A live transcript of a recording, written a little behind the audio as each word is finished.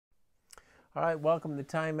All right, welcome to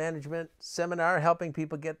Time Management Seminar, helping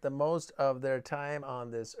people get the most of their time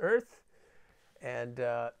on this earth. And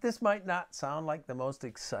this might not sound like the most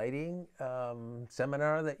exciting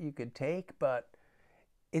seminar that you could take, but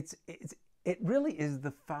it really is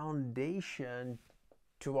the foundation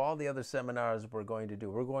to all the other seminars we're going to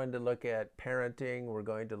do. We're going to look at parenting. We're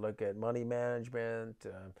going to look at money management,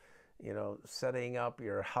 setting up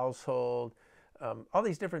your household, all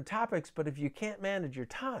these different topics. But if you can't manage your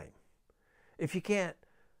time, if you can't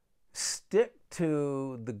stick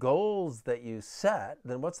to the goals that you set,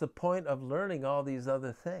 then what's the point of learning all these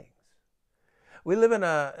other things? We live in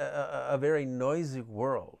a very noisy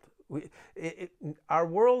world. Our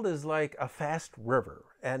world is like a fast river,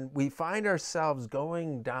 and we find ourselves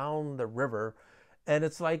going down the river, and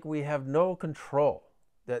it's like we have no control.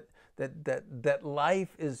 That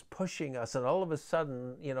life is pushing us, and all of a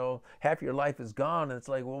sudden, half your life is gone, and it's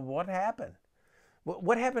like, well, what happened?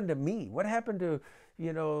 What happened to me? What happened to,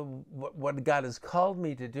 what God has called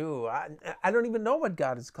me to do? I don't even know what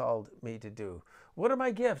God has called me to do. What are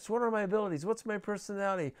my gifts? What are my abilities? What's my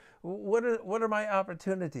personality? What are my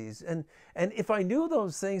opportunities? And if I knew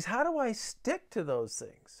those things, how do I stick to those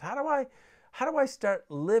things? How do I start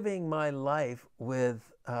living my life with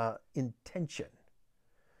intention?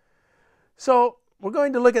 So we're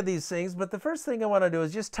going to look at these things, but the first thing I want to do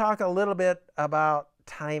is just talk a little bit about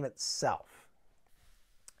time itself.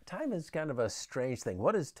 Time is kind of a strange thing.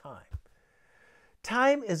 What is time?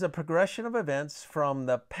 Time is a progression of events from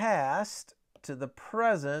the past to the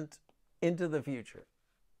present into the future.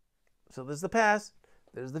 So there's the past,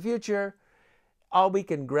 there's the future. All we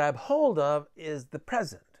can grab hold of is the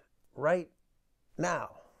present, right now.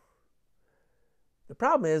 The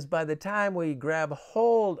problem is, by the time we grab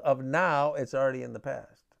hold of now, it's already in the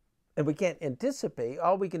past. And we can't anticipate.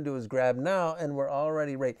 All we can do is grab now, and we're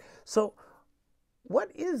already right. So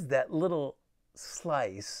what is that little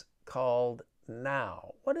slice called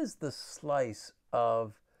now? What is the slice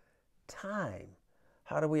of time?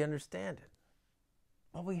 How do we understand it?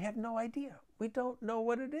 Well, we have no idea. We don't know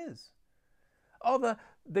what it is. All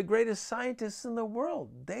the greatest scientists in the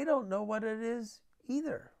world, they don't know what it is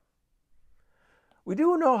either. We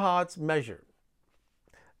do know how it's measured.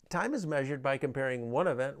 Time is measured by comparing one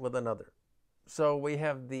event with another. So we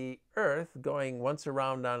have the Earth going once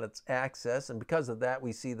around on its axis, and because of that,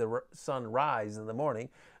 we see the sun rise in the morning,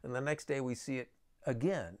 and the next day we see it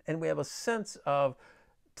again. And we have a sense of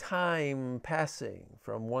time passing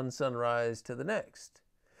from one sunrise to the next.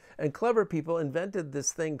 And clever people invented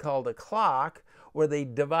this thing called a clock, where they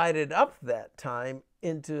divided up that time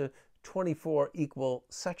into 24 equal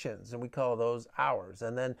sections, and we call those hours.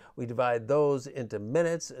 And then we divide those into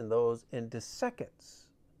minutes and those into seconds.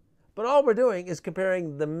 But all we're doing is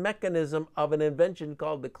comparing the mechanism of an invention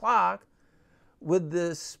called the clock with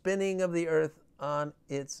the spinning of the Earth on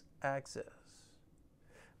its axis.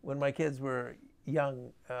 When my kids were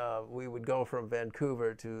young, we would go from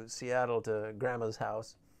Vancouver to Seattle to Grandma's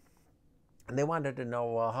house, and they wanted to know,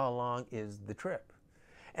 well, how long is the trip?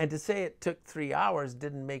 And to say it took 3 hours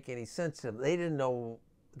didn't make any sense to them. They didn't know,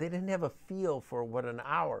 they didn't have a feel for what an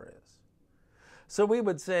hour is. So we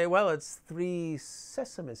would say, well, it's 3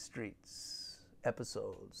 Sesame Street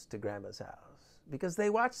episodes to Grandma's house. Because they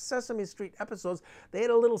watched Sesame Street episodes, they had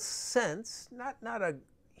a little sense, not a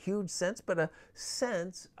huge sense, but a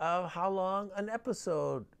sense of how long an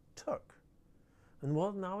episode took. And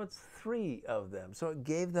well, now it's 3 of them. So it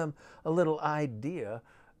gave them a little idea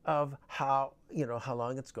of how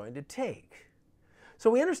long it's going to take. So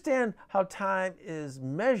we understand how time is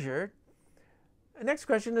measured. The next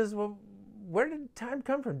question is, well, where did time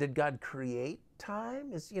come from? Did God create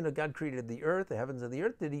time? God created the earth, the heavens and the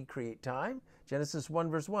earth. Did he create time? Genesis 1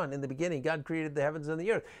 verse 1, in the beginning, God created the heavens and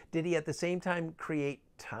the earth. Did he at the same time create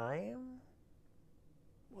time?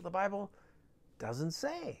 Well, the Bible doesn't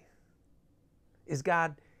say. Is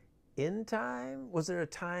God in time? Was there a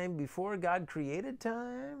time before God created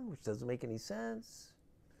time? Which doesn't make any sense.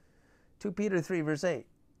 2 Peter 3 verse 8.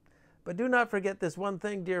 But do not forget this one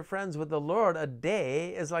thing, dear friends, with the Lord, a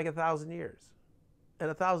day is like 1,000 years, and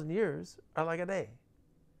 1,000 years are like a day.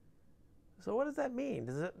 So what does that mean?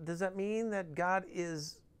 Does that mean that God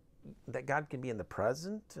can be in the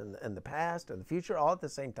present and the past and the future all at the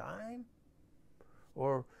same time?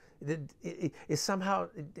 Or is somehow,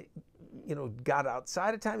 God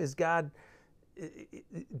outside of time?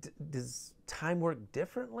 Does time work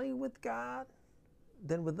differently with God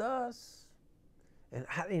than with us?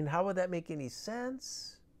 And how would that make any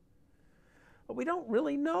sense? Well, we don't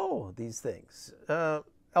really know these things.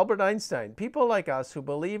 Albert Einstein, people like us who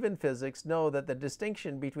believe in physics know that the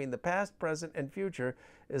distinction between the past, present, and future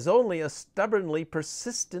is only a stubbornly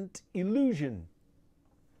persistent illusion.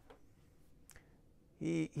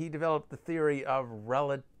 He developed the theory of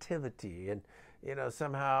relativity, and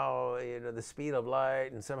somehow the speed of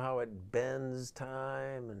light, and somehow it bends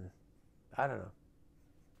time, and I don't know.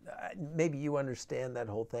 Maybe you understand that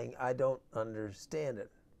whole thing. I don't understand it.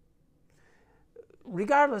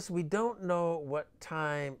 Regardless, we don't know what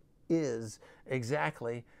time is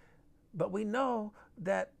exactly, but we know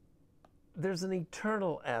that there's an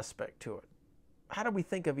eternal aspect to it. How do we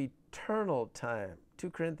think of eternal time? 2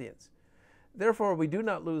 Corinthians. Therefore, we do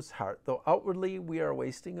not lose heart, though outwardly we are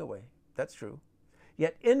wasting away. That's true.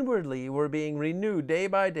 Yet inwardly we're being renewed day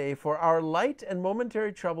by day, for our light and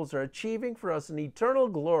momentary troubles are achieving for us an eternal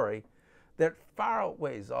glory that far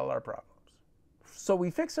outweighs all our problems. So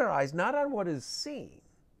we fix our eyes not on what is seen,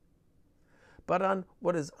 but on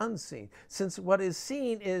what is unseen, since what is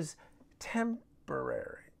seen is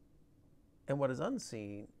temporary, and what is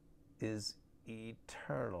unseen is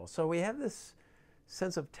eternal. So we have this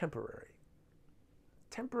sense of temporary.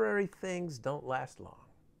 Temporary things don't last long.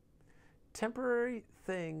 Temporary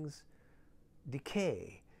things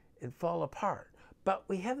decay and fall apart. But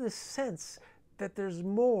we have this sense that there's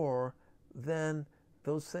more than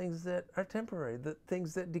those things that are temporary, the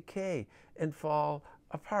things that decay and fall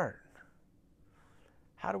apart.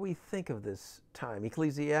 How do we think of this time?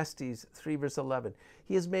 Ecclesiastes 3 verse 11.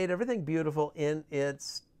 He has made everything beautiful in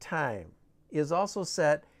its time. He has also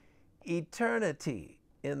set eternity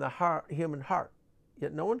in the human heart.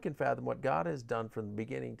 Yet no one can fathom what God has done from the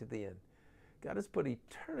beginning to the end. God has put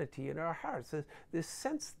eternity in our hearts. This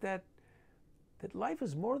sense that life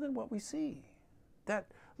is more than what we see. That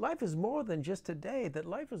life is more than just today. That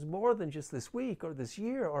life is more than just this week or this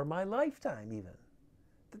year or my lifetime even.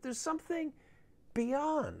 That there's something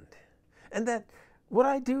beyond. And that what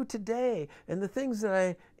I do today and the things that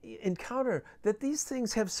I encounter, that these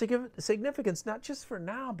things have significance not just for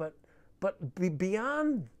now, but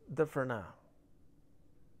beyond the for now.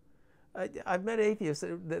 I've met atheists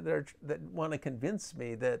that want to convince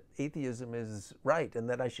me that atheism is right and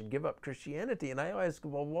that I should give up Christianity. And I always go,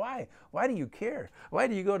 well, why? Why do you care? Why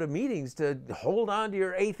do you go to meetings to hold on to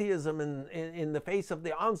your atheism in the face of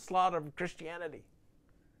the onslaught of Christianity?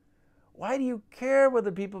 Why do you care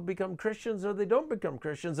whether people become Christians or they don't become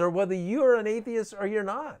Christians, or whether you're an atheist or you're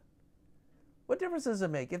not? What difference does it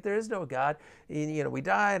make? If there is no God, we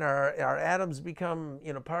die and our atoms become,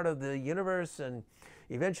 part of the universe, and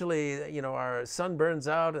eventually, our sun burns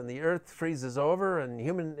out and the earth freezes over and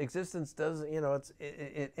human existence does,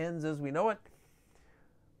 it ends as we know it.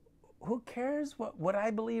 Who cares what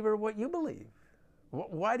I believe or what you believe?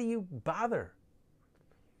 Why do you bother?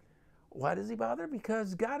 Why does he bother?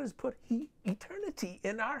 Because God has put eternity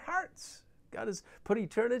in our hearts. God has put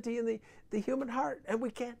eternity in the human heart, and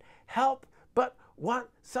we can't help but want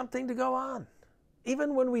something to go on,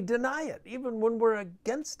 even when we deny it, even when we're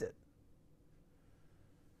against it.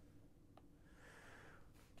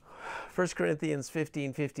 1 Corinthians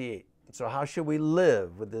 15:58. So how should we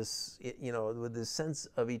live with this, with this sense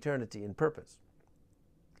of eternity and purpose?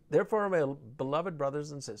 Therefore, my beloved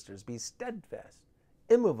brothers and sisters, be steadfast,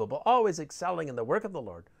 immovable, always excelling in the work of the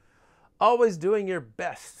Lord, always doing your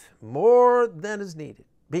best, more than is needed,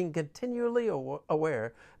 being continually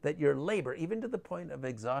aware that your labor, even to the point of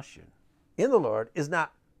exhaustion, in the Lord is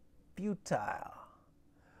not futile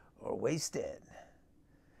or wasted.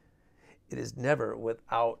 It is never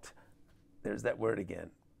without, there's that word again,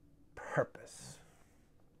 purpose.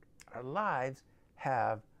 Our lives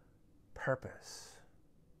have purpose.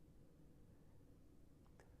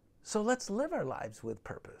 So let's live our lives with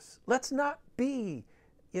purpose. Let's not be,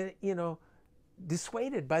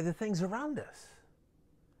 dissuaded by the things around us.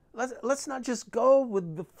 Let's not just go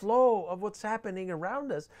with the flow of what's happening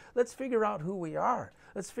around us. Let's figure out who we are.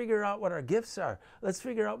 Let's figure out what our gifts are. Let's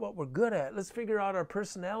figure out what we're good at. Let's figure out our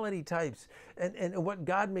personality types and what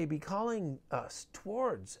God may be calling us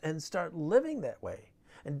towards, and start living that way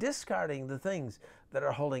and discarding the things that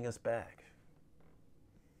are holding us back.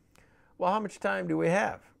 Well, how much time do we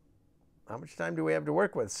have? How much time do we have to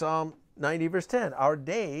work with? Psalm 90 verse 10. Our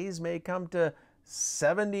days may come to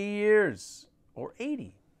 70 years or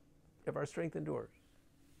 80 if our strength endures.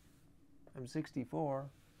 I'm 64.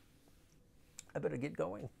 I better get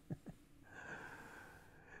going.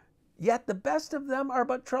 Yet the best of them are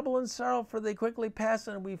but trouble and sorrow, for they quickly pass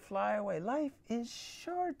and we fly away. Life is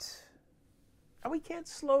short. And we can't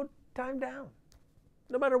slow time down.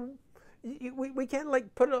 No matter, we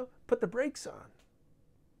can't put the brakes on.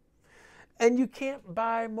 And you can't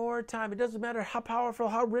buy more time. It doesn't matter how powerful,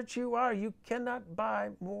 how rich you are. You cannot buy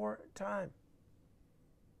more time.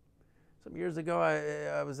 Some years ago,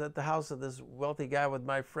 I was at the house of this wealthy guy with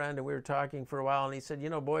my friend, and we were talking for a while, and he said, you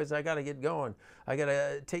know, boys, I got to get going. I got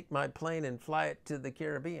to take my plane and fly it to the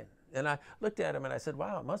Caribbean. And I looked at him and I said,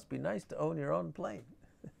 wow, it must be nice to own your own plane.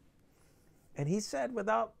 And he said,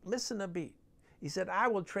 without missing a beat, he said, I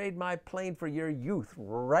will trade my plane for your youth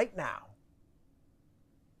right now.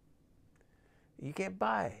 You can't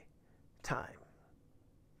buy time.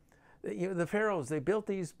 You know, the pharaohs, they built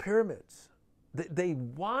these pyramids. They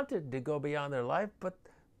wanted to go beyond their life, but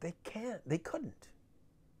they can't. They couldn't.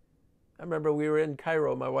 I remember we were in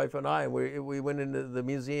Cairo, my wife and I, and we went into the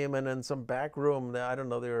museum, and in some back room, I don't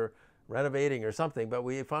know, they were renovating or something, but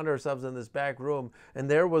we found ourselves in this back room, and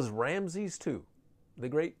there was Ramses II, the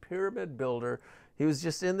great pyramid builder. He was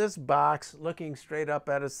just in this box looking straight up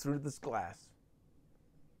at us through this glass.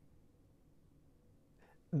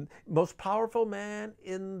 Most powerful man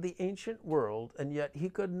in the ancient world, and yet he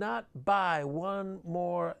could not buy one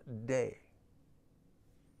more day.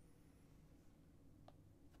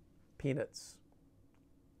 Peanuts.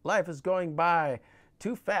 Life is going by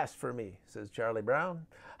too fast for me, says Charlie Brown.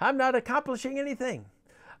 I'm not accomplishing anything.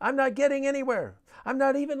 I'm not getting anywhere. I'm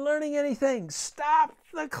not even learning anything. Stop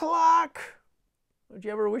the clock. Don't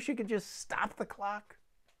you ever wish you could just stop the clock?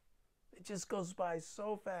 It just goes by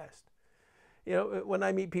so fast. You know, when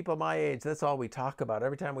I meet people my age, that's all we talk about.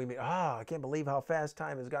 Every time we meet, I can't believe how fast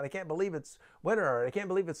time has gone. I can't believe it's winter. I can't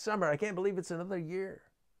believe it's summer. I can't believe it's another year.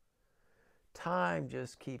 Time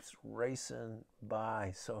just keeps racing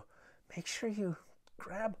by. So make sure you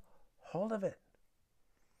grab hold of it.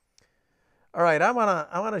 All right, I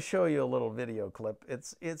wanna show you a little video clip.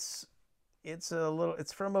 It's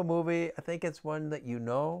from a movie. I think it's one that you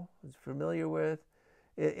know, is familiar with.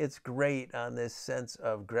 It's great on this sense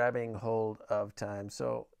of grabbing hold of time.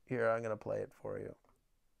 So here, I'm going to play it for you.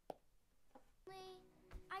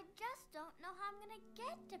 I just don't know how I'm going to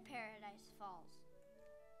get to Paradise Falls.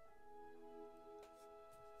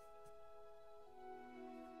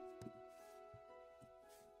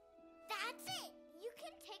 That's it! You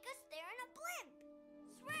can take us there in a blimp.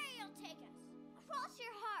 Swear you'll take us. Cross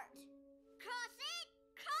your heart. Cross it!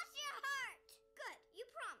 Cross your heart! Good, you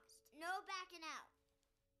promised. No backing out.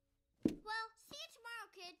 Well, see you tomorrow,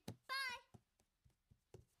 kid. Bye.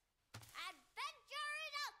 Adventure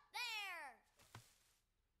is out there.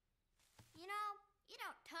 You know, you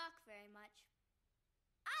don't talk very much.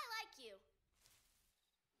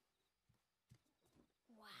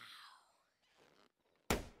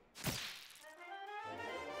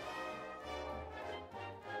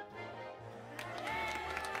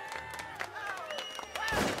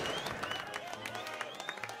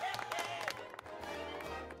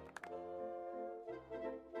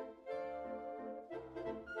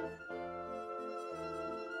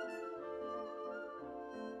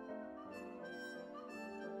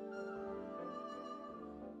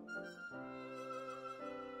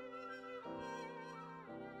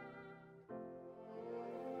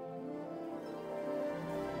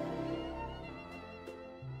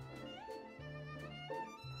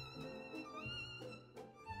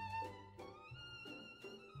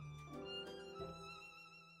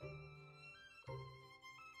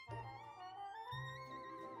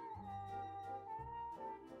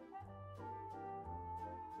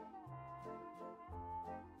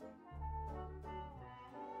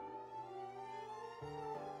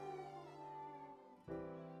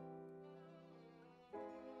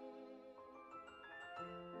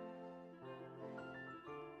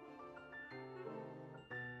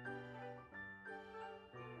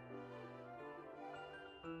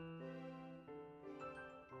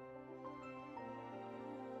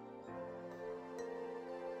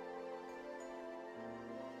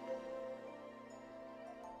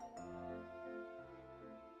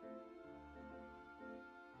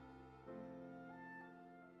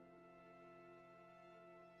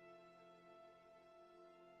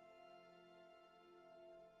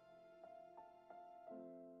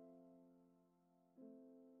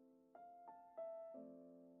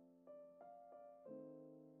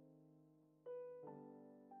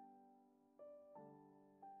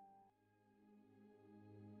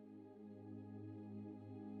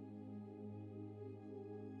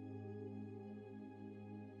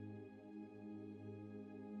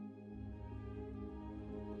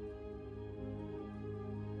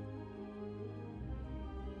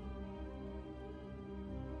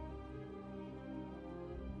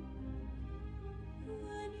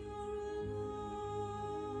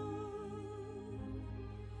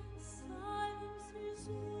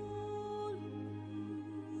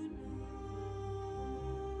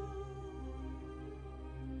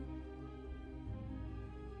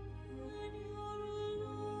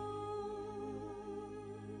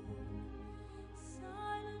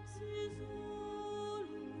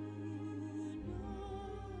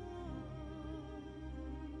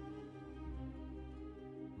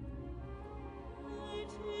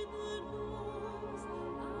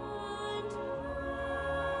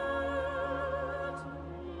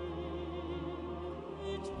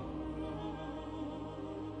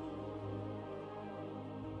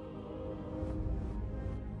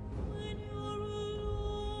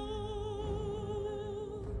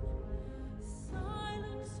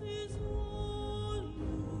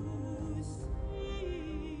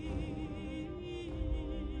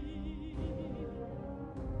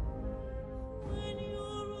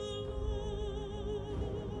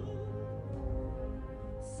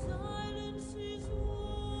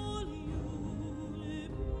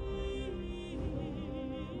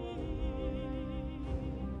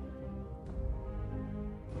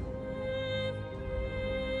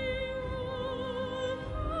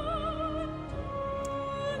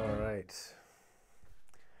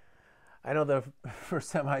 I know the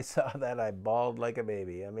first time I saw that, I bawled like a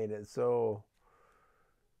baby. I mean, it's so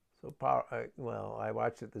powerful. Well, I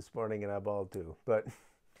watched it this morning and I bawled too. But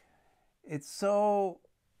it's so,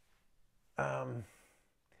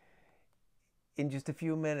 in just a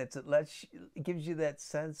few minutes, it gives you that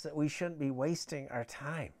sense that we shouldn't be wasting our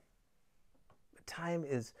time. Time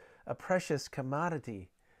is a precious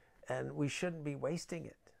commodity, and we shouldn't be wasting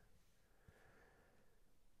it.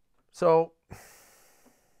 So,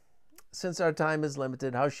 since our time is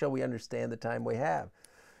limited, how shall we understand the time we have?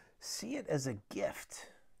 See it as a gift.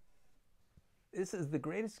 This is the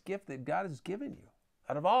greatest gift that God has given you.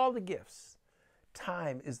 Out of all the gifts,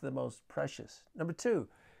 time is the most precious. Number two,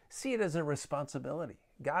 see it as a responsibility.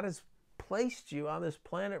 God has placed you on this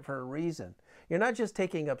planet for a reason. You're not just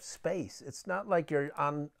taking up space. It's not like you're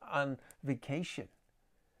on vacation.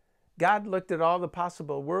 God looked at all the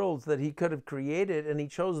possible worlds that he could have created, and he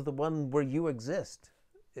chose the one where you exist.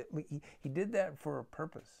 He did that for a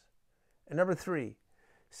purpose. And number three,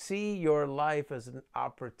 see your life as an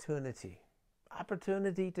opportunity.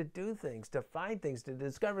 Opportunity to do things, to find things, to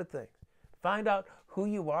discover things. Find out who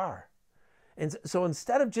you are. And so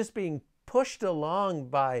instead of just being pushed along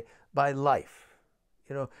by life,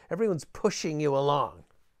 you know, everyone's pushing you along.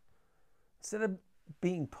 Instead of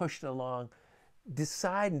being pushed along,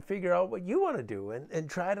 decide and figure out what you want to do and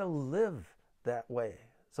try to live that way.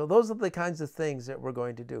 So those are the kinds of things that we're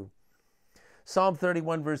going to do. Psalm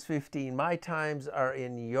 31 verse 15, my times are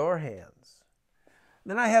in your hands.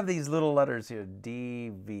 Then I have these little letters here,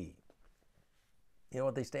 DV. You know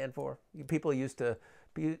what they stand for? People used to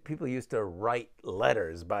write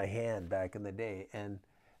letters by hand back in the day, and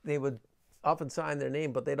they would often sign their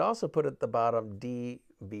name, but they'd also put at the bottom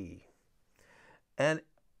DV. And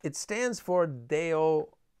it stands for Deo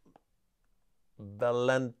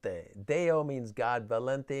Volente. Deo means God,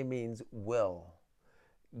 Volente means will.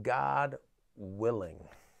 God willing.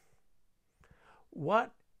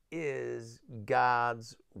 What is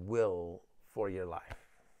God's will for your life?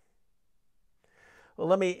 Well,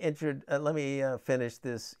 let me finish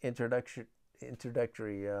this introductory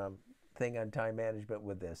thing on time management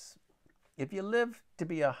with this. If you live to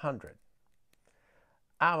be 100,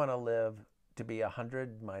 I want to live to be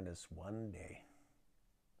 100 minus 1 day,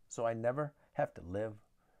 so I never have to live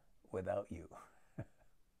without you.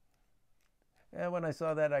 And when I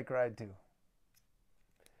saw that, I cried too.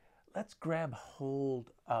 Let's grab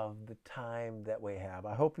hold of the time that we have.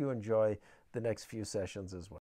 I hope you enjoy the next few sessions as well.